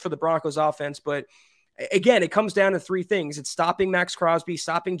advantage for the Broncos offense. But again, it comes down to 3 things. It's stopping Max Crosby,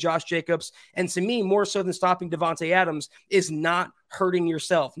 stopping Josh Jacobs, and to me, more so than stopping Devontae Adams, is not hurting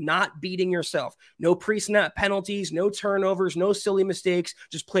yourself, not beating yourself. No pre-snap penalties, no turnovers, no silly mistakes.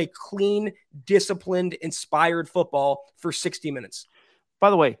 Just play clean, disciplined, inspired football for 60 minutes. By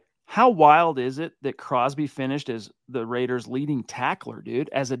the way, how wild is it that Crosby finished as the Raiders' leading tackler, dude,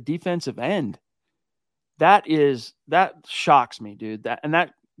 as a defensive end? That shocks me, dude.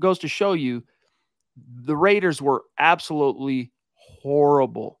 That goes to show you the Raiders were absolutely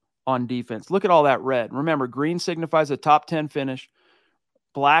horrible on defense. Look at all that red. Remember, green signifies a top 10 finish.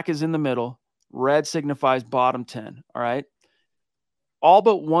 Black is in the middle. Red signifies bottom 10. All right. All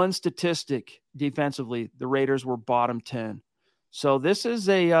but one statistic defensively, the Raiders were bottom 10. So this is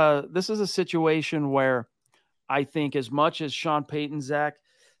a situation where I think, as much as Sean Payton, Zach,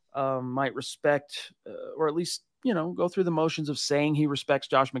 might respect, or at least, go through the motions of saying he respects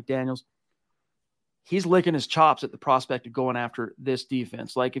Josh McDaniels, he's licking his chops at the prospect of going after this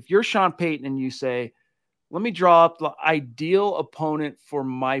defense. Like, if you're Sean Payton and you say, let me draw up the ideal opponent for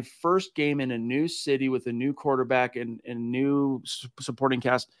my first game in a new city with a new quarterback and new supporting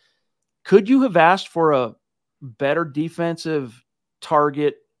cast. Could you have asked for a better defensive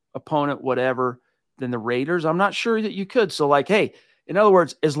target opponent, whatever, than the Raiders? I'm not sure that you could. So, like, hey, in other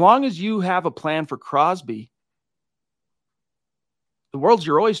words, as long as you have a plan for Crosby, the world's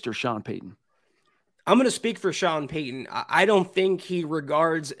your oyster, Sean Payton. I'm going to speak for Sean Payton. I don't think he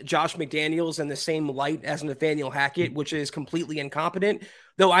regards Josh McDaniels in the same light as Nathaniel Hackett, which is completely incompetent,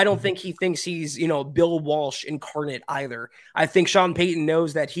 though I don't think he thinks he's, Bill Walsh incarnate either. I think Sean Payton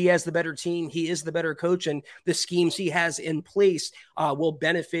knows that he has the better team. He is the better coach, and the schemes he has in place will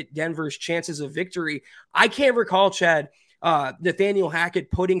benefit Denver's chances of victory. I can't recall, Chad, Nathaniel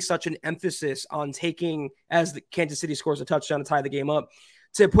Hackett putting such an emphasis on taking, as the Kansas City scores a touchdown to tie the game up,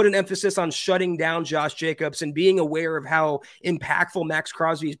 to put an emphasis on shutting down Josh Jacobs and being aware of how impactful Max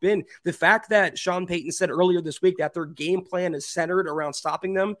Crosby's been. The fact that Sean Payton said earlier this week that their game plan is centered around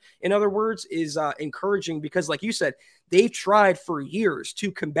stopping them, in other words, is encouraging because, like you said, they've tried for years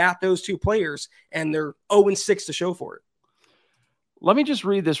to combat those two players, and they're 0-6 to show for it. Let me just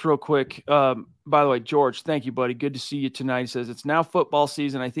read this real quick. By the way, George, thank you, buddy. Good to see you tonight. He says, it's now football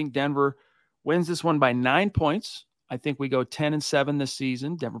season. I think Denver wins this one by 9 points. I think we go 10-7 this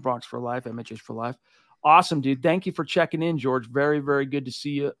season. Denver Broncos for life, MHH for life. Awesome, dude. Thank you for checking in, George. Very, very good to see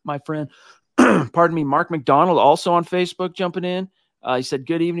you, my friend. Pardon me. Mark McDonald also on Facebook jumping in. He said,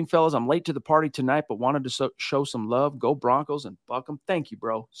 good evening, fellas. I'm late to the party tonight, but wanted to show some love. Go Broncos and buck them. Thank you,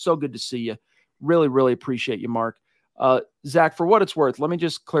 bro. So good to see you. Really, really appreciate you, Mark. Zach, for what it's worth, let me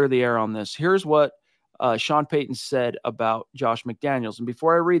just clear the air on this. Here's what Sean Payton said about Josh McDaniels. And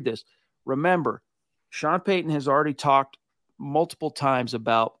before I read this, remember, Sean Payton has already talked multiple times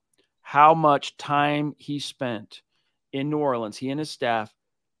about how much time he spent in New Orleans, he and his staff,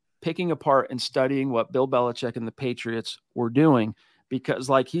 picking apart and studying what Bill Belichick and the Patriots were doing. Because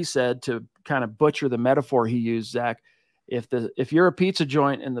like he said, to kind of butcher the metaphor he used, Zach, if you're a pizza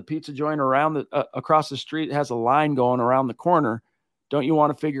joint and the pizza joint around across the street has a line going around the corner, don't you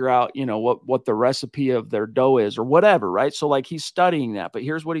want to figure out, what the recipe of their dough is or whatever, right? So like he's studying that. But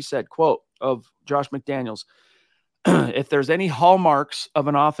here's what he said, quote, of Josh McDaniels. If there's any hallmarks of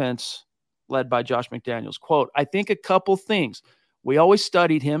an offense led by Josh McDaniels, quote, I think a couple things. We always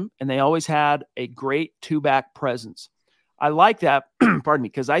studied him and they always had a great two-back presence. I like that, pardon me,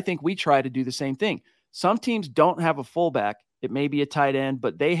 because I think we try to do the same thing. Some teams don't have a fullback. It may be a tight end,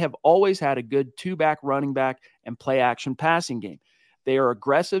 but they have always had a good two-back running back and play action passing game. They are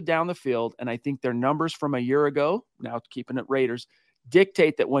aggressive down the field, and I think their numbers from a year ago, now keeping it Raiders,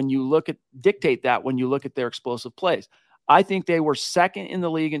 dictate that when you look at their explosive plays. I think they were second in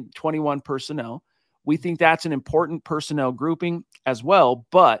the league in 21 personnel. We think that's an important personnel grouping as well,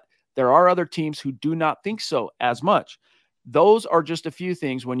 but there are other teams who do not think so as much. Those are just a few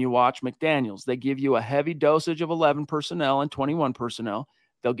things when you watch McDaniels. They give you a heavy dosage of 11 personnel and 21 personnel.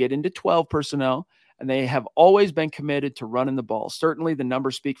 They'll get into 12 personnel, and they have always been committed to running the ball. Certainly the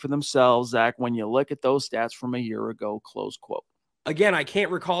numbers speak for themselves, Zach, when you look at those stats from a year ago, close quote. Again, I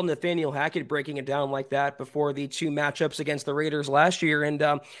can't recall Nathaniel Hackett breaking it down like that before the two matchups against the Raiders last year. And,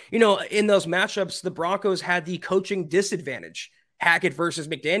 in those matchups, the Broncos had the coaching disadvantage. Hackett versus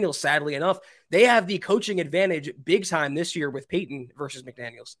McDaniels, sadly enough, they have the coaching advantage big time this year with Payton versus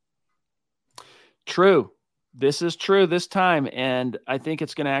McDaniels. True. This is true this time, and I think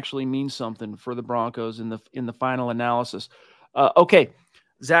it's going to actually mean something for the Broncos in the final analysis. Okay,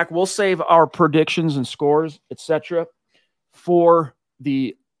 Zach, we'll save our predictions and scores, etc., for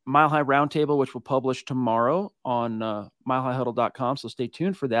the Mile High Roundtable, which will publish tomorrow on milehighhuddle.com. So stay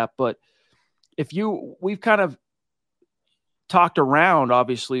tuned for that. But we've kind of talked around,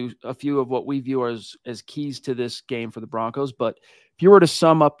 obviously, a few of what we view as keys to this game for the Broncos. But if you were to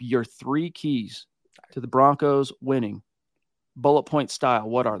sum up your three keys to the Broncos winning, bullet point style,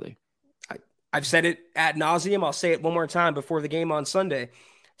 what are they? I've said it ad nauseum. I'll say it one more time before the game on Sunday.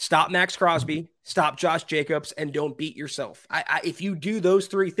 Stop Max Crosby, stop Josh Jacobs, and don't beat yourself. If you do those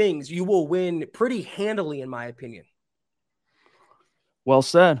three things, you will win pretty handily, in my opinion. Well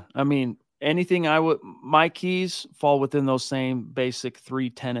said. I mean, my keys fall within those same basic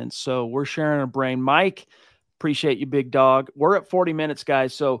three tenets. So we're sharing a brain. Mike, appreciate you, big dog. We're at 40 minutes,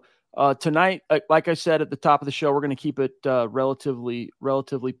 guys. So tonight, like I said at the top of the show, we're going to keep it relatively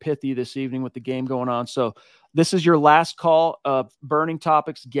pithy this evening with the game going on. So this is your last call. Burning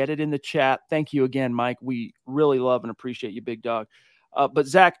topics, get it in the chat. Thank you again, Mike. We really love and appreciate you, big dog. But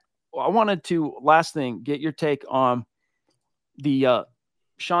Zach, I wanted to, last thing, get your take on the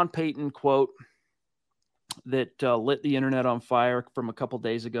Sean Payton quote that lit the internet on fire from a couple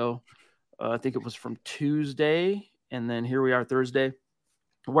days ago. I think it was from Tuesday, and then here we are Thursday,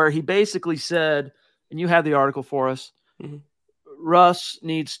 where he basically said, and you had the article for us, Russ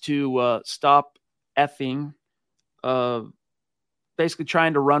needs to stop effing, basically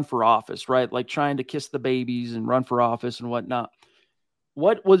trying to run for office, right? Like trying to kiss the babies and run for office and whatnot.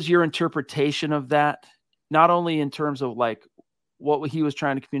 What was your interpretation of that? Not only in terms of like what he was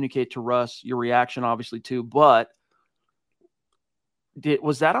trying to communicate to Russ, your reaction obviously too, but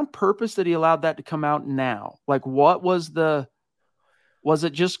was that on purpose that he allowed that to come out now? Like was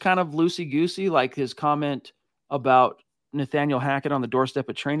it just kind of loosey-goosey, like his comment about Nathaniel Hackett on the doorstep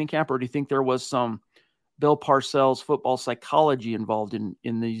at training camp, or do you think there was some Bill Parcells football psychology involved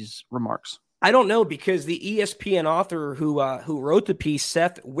in these remarks? I don't know, because the ESPN author who wrote the piece,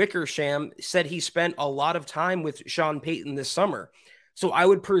 Seth Wickersham, said he spent a lot of time with Sean Payton this summer. So I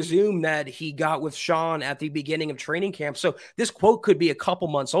would presume that he got with Sean at the beginning of training camp. So this quote could be a couple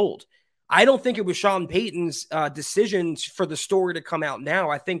months old. I don't think it was Sean Payton's decision for the story to come out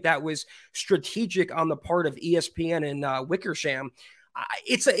now. I think that was strategic on the part of ESPN and Wickersham.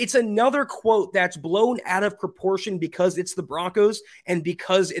 It's another quote that's blown out of proportion because it's the Broncos and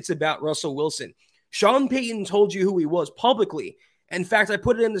because it's about Russell Wilson. Sean Payton told you who he was publicly. In fact, I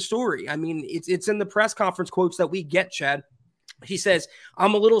put it in the story. I mean, it's in the press conference quotes that we get, Chad. He says,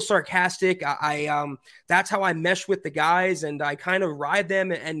 I'm a little sarcastic. That's how I mesh with the guys, and I kind of ride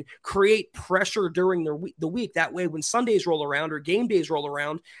them and create pressure during the week. That way, when Sundays roll around or game days roll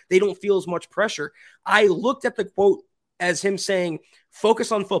around, they don't feel as much pressure. I looked at the quote as him saying,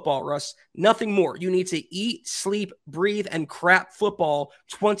 focus on football, Russ. Nothing more. You need to eat, sleep, breathe, and crap football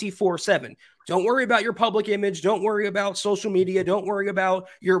 24/7. Don't worry about your public image. Don't worry about social media. Don't worry about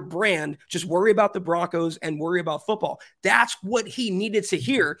your brand. Just worry about the Broncos and worry about football. That's what he needed to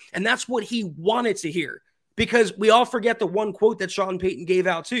hear, and that's what he wanted to hear, because we all forget the one quote that Sean Payton gave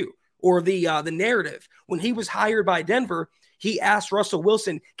out too, or the narrative. When he was hired by Denver, he asked Russell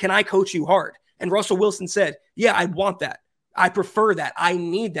Wilson, can I coach you hard? And Russell Wilson said, yeah, I want that. I prefer that. I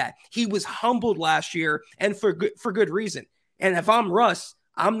need that. He was humbled last year, and for good reason. And if I'm Russ,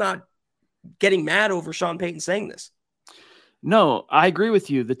 I'm not getting mad over Sean Payton saying this. No, I agree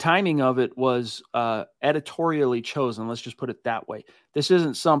with you. The timing of it was editorially chosen. Let's just put it that way. This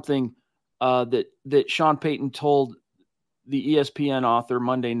isn't something that Sean Payton told the ESPN author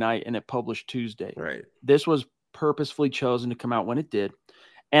Monday night and it published Tuesday. Right. This was purposefully chosen to come out when it did.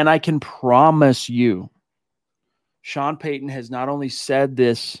 And I can promise you, Sean Payton has not only said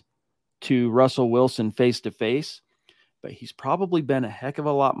this to Russell Wilson face to face, but he's probably been a heck of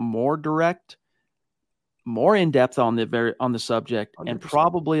a lot more direct, more in depth on the subject, 100%. And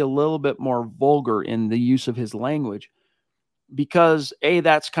probably a little bit more vulgar in the use of his language, because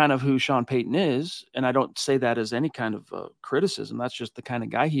that's kind of who Sean Payton is. And I don't say that as any kind of criticism. That's just the kind of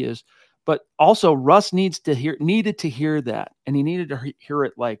guy he is. But also Russ needed to hear that, and he needed to hear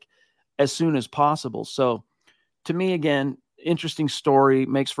it like as soon as possible. So to me, again, interesting story,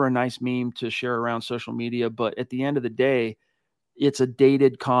 makes for a nice meme to share around social media. But at the end of the day, it's a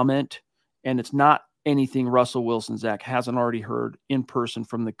dated comment, and it's not anything Russell Wilson, Zach, hasn't already heard in person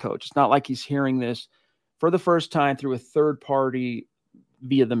from the coach. It's not like he's hearing this for the first time through a third party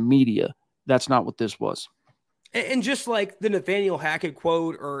via the media. That's not what this was. And just like the Nathaniel Hackett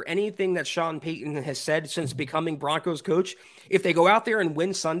quote or anything that Sean Payton has said since becoming Broncos coach, if they go out there and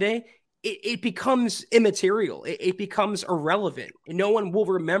win Sunday, it becomes immaterial. It becomes irrelevant. And no one will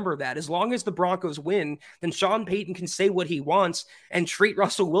remember that. As long as the Broncos win, then Sean Payton can say what he wants and treat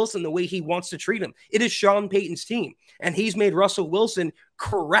Russell Wilson the way he wants to treat him. It is Sean Payton's team, and he's made Russell Wilson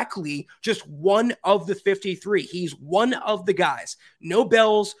correctly just one of the 53. He's one of the guys. No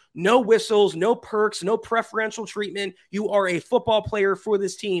bells, no whistles, no perks, no preferential treatment. You are a football player for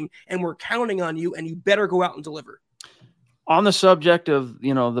this team, and we're counting on you, and you better go out and deliver. On the subject of,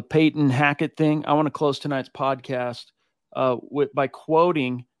 the Payton Hackett thing, I want to close tonight's podcast by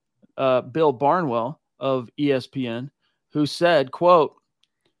quoting Bill Barnwell of ESPN, who said, quote,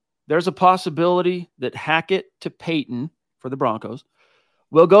 there's a possibility that Hackett to Payton for the Broncos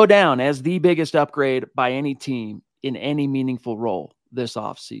will go down as the biggest upgrade by any team in any meaningful role this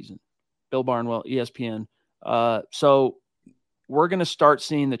offseason. Bill Barnwell, ESPN. So we're going to start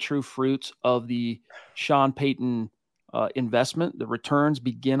seeing the true fruits of the Sean Payton investment. The returns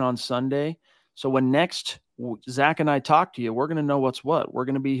begin on Sunday. So when next Zach and I talk to you, we're going to know what's what. We're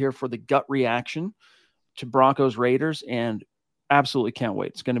going to be here for the gut reaction to Broncos-Raiders, and absolutely can't wait.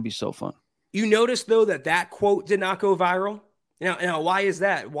 It's going to be so fun. You notice, though, that quote did not go viral. Now, why is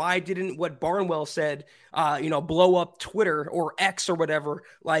that? Why didn't what Barnwell said, blow up Twitter or X or whatever,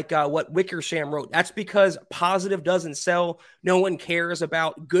 like what Wickersham wrote? That's because positive doesn't sell. No one cares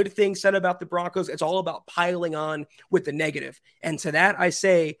about good things said about the Broncos. It's all about piling on with the negative. And to that, I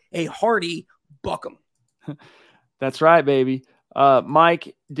say a hearty buck 'em. That's right, baby.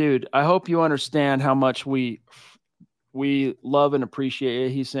 Mike, dude, I hope you understand how much we love and appreciate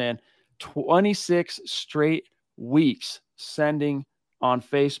it. He's saying 26 straight weeks sending on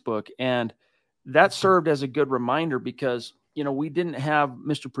Facebook. And that served as a good reminder because, we didn't have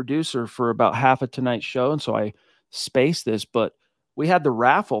Mr. Producer for about half of tonight's show. And so I spaced this, but we had the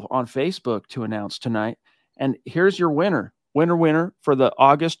raffle on Facebook to announce tonight. And here's your winner for the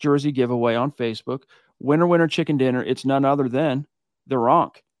August jersey giveaway on Facebook. Winner chicken dinner. It's none other than the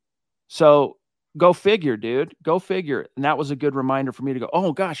Ronk. So go figure, dude. Go figure. And that was a good reminder for me to go,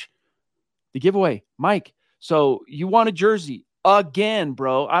 oh gosh, the giveaway, Mike. So you want a jersey again,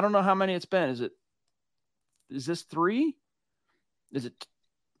 bro. I don't know how many it's been. Is this 3? Is it?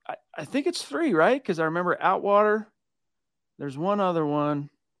 I think it's 3, right? Because I remember Outwater. There's one other one.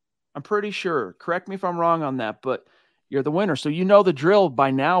 I'm pretty sure. Correct me if I'm wrong on that, but you're the winner. So you know the drill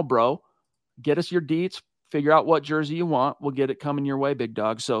by now, bro. Get us your deets. Figure out what jersey you want. We'll get it coming your way, big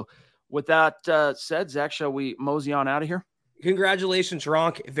dog. So with that said, Zach, shall we mosey on out of here? Congratulations,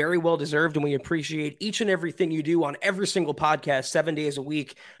 Ronk. Very well deserved, and we appreciate each and everything you do on every single podcast 7 days a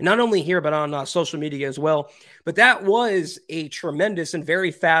week, not only here, but on social media as well. But that was a tremendous and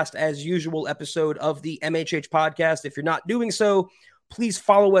very fast, as usual, episode of the MHH podcast. If you're not doing so, please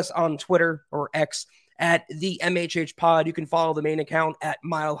follow us on Twitter or X at the MHH pod. You can follow the main account at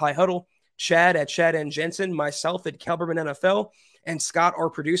Mile High Huddle, Chad at Chad and Jensen, myself at Kelberman NFL, and Scott, our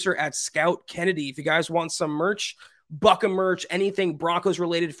producer, at Scout Kennedy. If you guys want some merch, Buckham merch, anything Broncos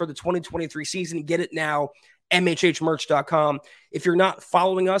related for the 2023 season, get it now, mhhmerch.com. If you're not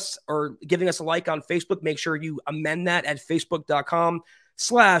following us or giving us a like on Facebook, make sure you amend that at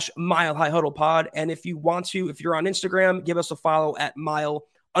facebook.com/Mile High Huddle Pod. And if you want to, if you're on Instagram, give us a follow at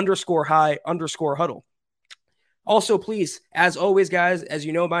mile_high_huddle. Also, please, as always, guys, as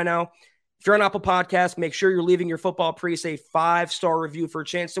you know by now, if you're on Apple Podcasts, make sure you're leaving your football priest a 5-star review for a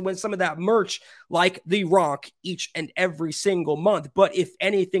chance to win some of that merch like the Ronk each and every single month. But if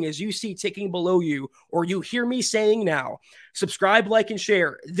anything, as you see ticking below you, or you hear me saying now, subscribe, like, and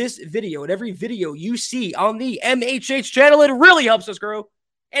share this video and every video you see on the MHH channel. It really helps us grow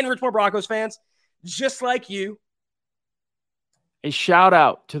and reach more Broncos fans just like you. A shout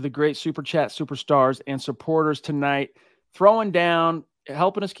out to the great Super Chat superstars and supporters tonight, throwing down,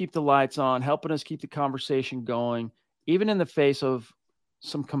 helping us keep the lights on, helping us keep the conversation going, even in the face of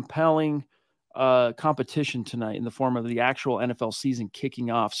some compelling competition tonight in the form of the actual NFL season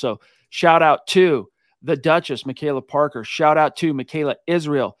kicking off. So shout out to the Duchess, Michaela Parker. Shout out to Michaela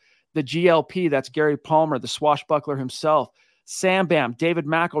Israel, the GLP, that's Gary Palmer, the swashbuckler himself, Sam Bam, David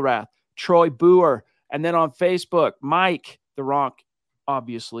McElrath, Troy Boer, and then on Facebook, Mike, the Ronk,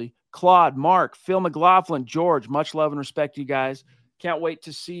 obviously, Claude, Mark, Phil McLaughlin, George. Much love and respect, you guys. Can't wait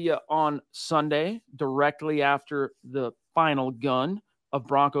to see you on Sunday, directly after the final gun of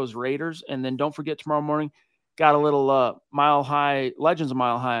Broncos-Raiders. And then don't forget, tomorrow morning, got a little Mile High, Legends of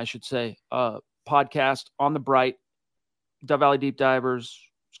Mile High, I should say, podcast on the Bright, Dove Valley Deep Divers.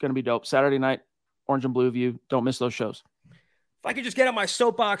 It's going to be dope. Saturday night, Orange and Blue View. Don't miss those shows. If I could just get on my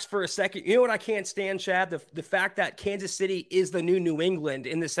soapbox for a second, you know what I can't stand, Chad? The fact that Kansas City is the new New England,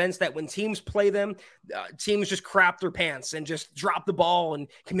 in the sense that when teams play them, teams just crap their pants and just drop the ball and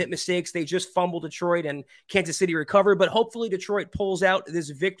commit mistakes. They just fumble Detroit, and Kansas City recovered. But hopefully Detroit pulls out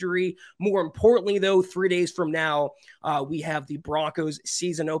this victory. More importantly, though, 3 days from now, we have the Broncos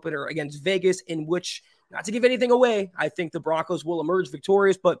season opener against Vegas, in which, not to give anything away, I think the Broncos will emerge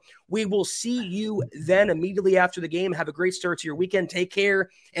victorious, but we will see you then immediately after the game. Have a great start to your weekend. Take care.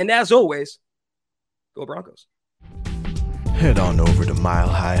 And as always, go Broncos. Head on over to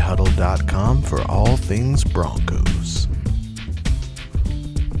milehighhuddle.com for all things Broncos.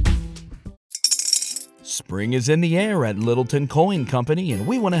 Spring is in the air at Littleton Coin Company, and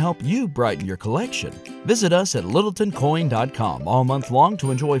we want to help you brighten your collection. Visit us at littletoncoin.com all month long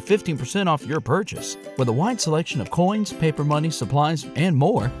to enjoy 15% off your purchase. With a wide selection of coins, paper money, supplies, and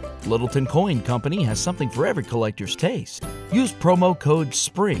more, Littleton Coin Company has something for every collector's taste. Use promo code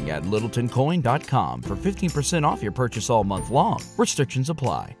SPRING at littletoncoin.com for 15% off your purchase all month long. Restrictions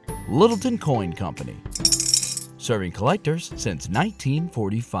apply. Littleton Coin Company. Serving collectors since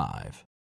 1945.